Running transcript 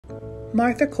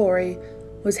Martha Corey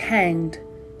was hanged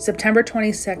September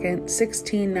 22,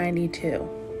 1692.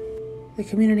 The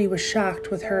community was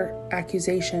shocked with her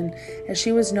accusation, as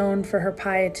she was known for her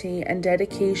piety and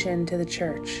dedication to the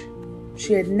church.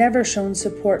 She had never shown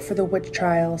support for the witch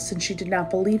trials since she did not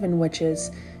believe in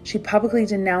witches. She publicly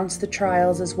denounced the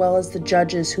trials as well as the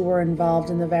judges who were involved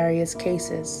in the various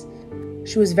cases.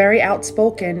 She was very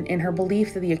outspoken in her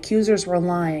belief that the accusers were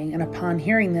lying, and upon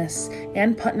hearing this,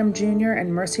 Ann Putnam Jr.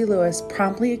 and Mercy Lewis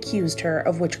promptly accused her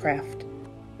of witchcraft.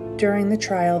 During the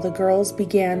trial, the girls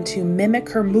began to mimic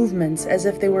her movements as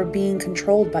if they were being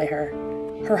controlled by her.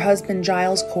 Her husband,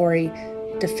 Giles Corey,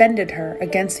 defended her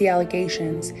against the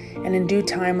allegations, and in due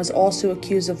time was also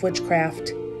accused of witchcraft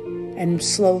and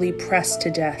slowly pressed to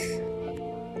death.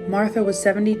 Martha was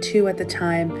 72 at the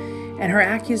time, and her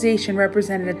accusation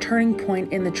represented a turning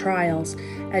point in the trials,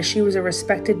 as she was a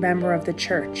respected member of the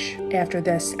church after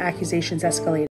this accusations escalated.